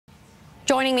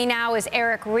Joining me now is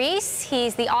Ries.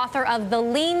 He's the author of The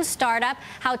Lean Startup,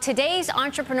 How Today's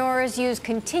Entrepreneurs Use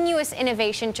Continuous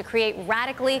Innovation to Create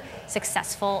Radically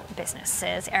Successful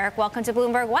Businesses. Eric, welcome to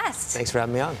Bloomberg West. Thanks for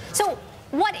having me on. So,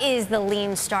 what is the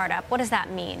lean startup? What does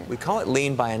that mean? We call it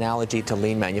lean by analogy to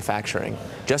lean manufacturing.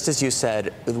 Just as you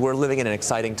said, we're living in an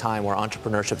exciting time where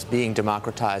entrepreneurship is being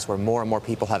democratized, where more and more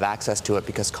people have access to it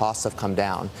because costs have come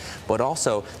down. But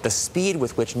also, the speed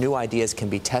with which new ideas can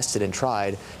be tested and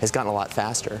tried has gotten a lot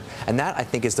faster. And that, I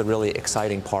think, is the really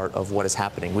exciting part of what is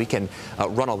happening. We can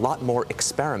run a lot more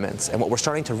experiments. And what we're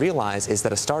starting to realize is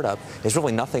that a startup is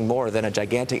really nothing more than a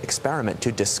gigantic experiment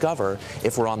to discover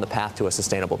if we're on the path to a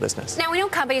sustainable business. Now, we know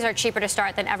companies are cheaper to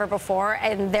start than ever before,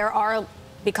 and there are,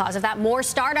 because of that, more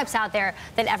startups out there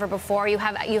than ever before. You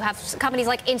have companies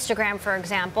like Instagram, for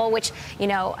example, which, you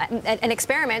know, an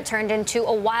experiment turned into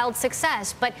a wild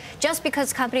success. But just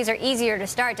because companies are easier to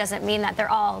start doesn't mean that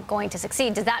they're all going to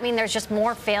succeed. Does that mean there's just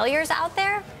more failures out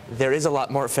there? There is a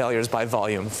lot more failures by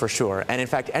volume, for sure. And in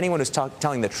fact, anyone who's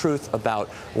telling the truth about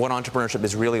what entrepreneurship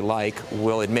is really like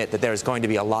will admit that there's going to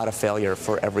be a lot of failure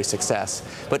for every success.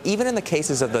 But even in the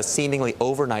cases of the seemingly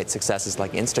overnight successes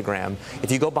like Instagram,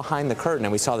 if you go behind the curtain,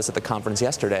 and we saw this at the conference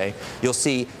yesterday, you'll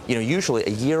see, usually a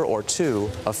year or two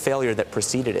of failure that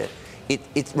preceded it.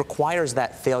 It requires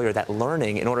that failure, that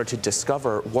learning, in order to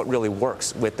discover what really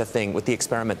works with the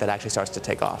experiment that actually starts to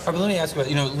take off. But let me ask you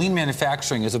about, lean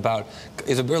manufacturing is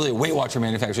really a Weight Watcher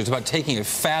manufacturing. It's about taking a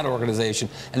fat organization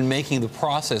and making the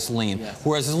process lean. Yes.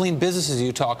 Whereas the lean businesses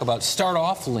you talk about start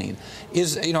off lean.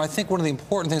 I think one of the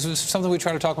important things, something we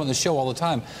try to talk about on the show all the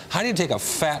time, how do you take a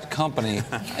fat company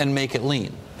and make it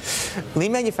lean?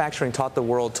 Lean manufacturing taught the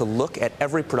world to look at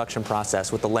every production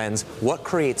process with the lens, what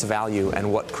creates value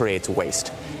and what creates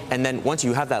waste. And then once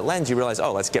you have that lens, you realize,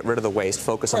 oh, let's get rid of the waste,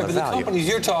 focus on the value. The companies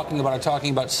you're talking about are talking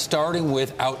about starting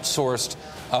with outsourced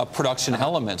production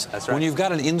elements. That's right. When you've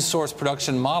got an in-source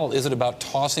production model, is it about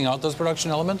tossing out those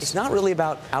production elements? It's not really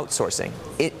about outsourcing.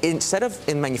 Instead of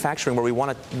in manufacturing where we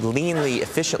want to leanly,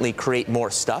 efficiently create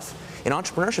more stuff, in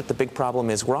entrepreneurship, the big problem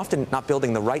is we're often not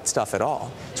building the right stuff at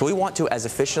all. So we want to, as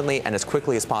efficiently and as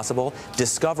quickly as possible,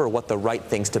 discover what the right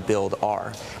things to build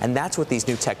are. And that's what these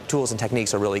new tools and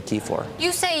techniques are really key for.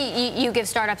 You say you give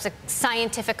startups a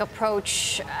scientific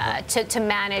approach to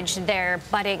manage their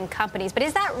budding companies, but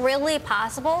is that really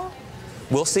possible?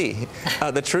 We'll see.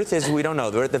 The truth is we don't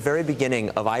know. We're at the very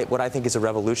beginning of what I think is a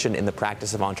revolution in the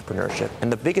practice of entrepreneurship.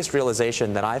 And the biggest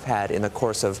realization that I've had in the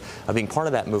course of being part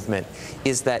of that movement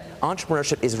is that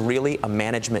entrepreneurship is really a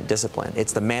management discipline.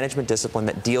 It's the management discipline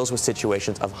that deals with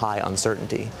situations of high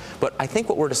uncertainty. But I think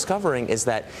what we're discovering is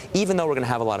that even though we're going to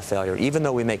have a lot of failure, even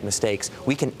though we make mistakes,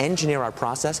 we can engineer our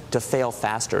process to fail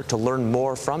faster, to learn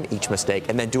more from each mistake,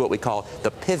 and then do what we call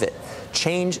the pivot.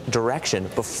 Change direction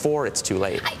before it's too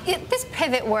late. This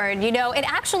pivot word,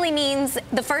 it actually means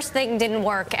the first thing didn't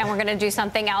work and we're going to do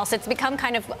something else. It's become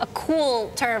kind of a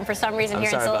cool term for some reason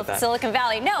here in Silicon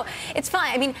Valley. No, it's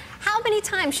fine. I mean, how many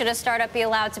times should a startup be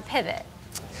allowed to pivot?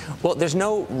 Well, there's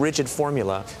no rigid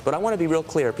formula, but I want to be real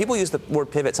clear. People use the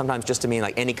word pivot sometimes just to mean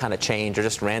like any kind of change or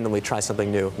just randomly try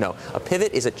something new. No, a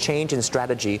pivot is a change in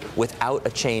strategy without a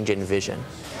change in vision.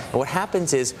 And what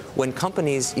happens is when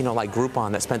companies, like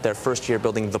Groupon that spent their first year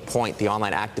building The Point, the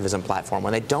online activism platform,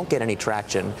 when they don't get any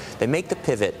traction, they make the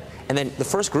pivot. And then the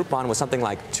first Groupon was something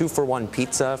like 2-for-1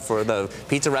 pizza for the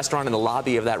pizza restaurant in the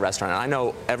lobby of that restaurant. And I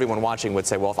know everyone watching would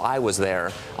say, well, if I was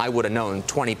there, I would have known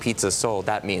 20 pizzas sold.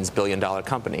 That means billion-dollar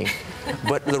company.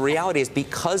 But the reality is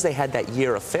because they had that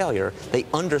year of failure, they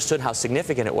understood how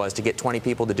significant it was to get 20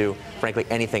 people to do, frankly,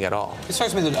 anything at all. It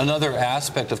strikes me that another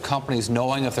aspect of companies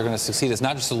knowing if they're going to succeed is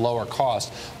not just a lower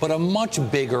cost, but a much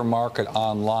bigger market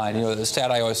online. The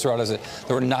stat I always throw out is that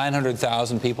there were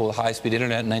 900,000 people with high-speed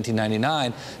internet in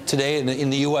 1999. Today, in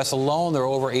the U.S. alone, there are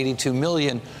over 82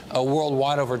 million,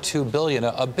 worldwide over 2 billion.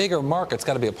 A bigger market's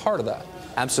got to be a part of that.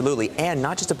 Absolutely, and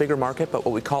not just a bigger market, but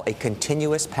what we call a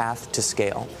continuous path to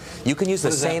scale. You can use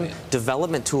the same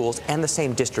development tools and the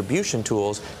same distribution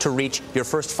tools to reach your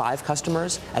first 5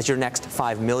 customers as your next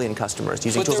 5 million customers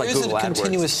using tools like Google AdWords. But there isn't a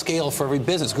continuous scale for every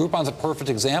business. Groupon's a perfect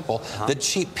example. That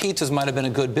cheap pizzas might have been a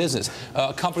good business.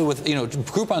 A company with,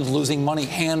 Groupon's losing money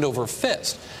hand over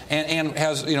fist and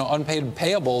has, unpaid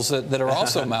payables that are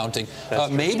also mounting.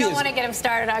 Maybe you don't want to get them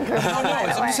started on Groupon. No,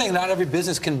 I'm just saying not every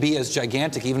business can be as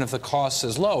gigantic, even if the costs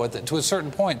cost is low. To a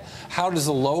certain point, how does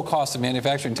the low cost of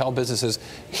manufacturing tell businesses,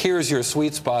 here's your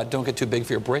sweet spot, don't get too big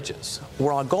for your britches?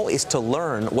 Well, our goal is to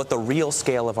learn what the real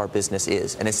scale of our business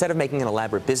is. And instead of making an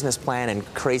elaborate business plan and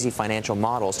crazy financial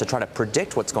models to try to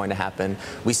predict what's going to happen,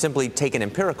 we simply take an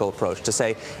empirical approach to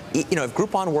say, you know, if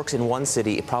Groupon works in one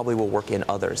city, it probably will work in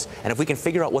others. And if we can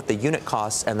figure out what the unit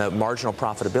costs and the marginal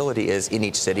profitability is in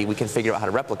each city, we can figure out how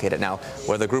to replicate it. Now,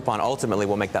 whether Groupon ultimately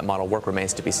will make that model work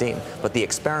remains to be seen. But the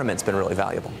experiment's been really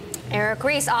valuable. Eric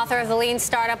Ries, author of The Lean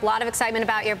Startup. A lot of excitement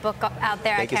about your book out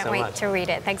there. Thank you so much. I can't wait to read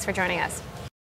it. Thanks for joining us.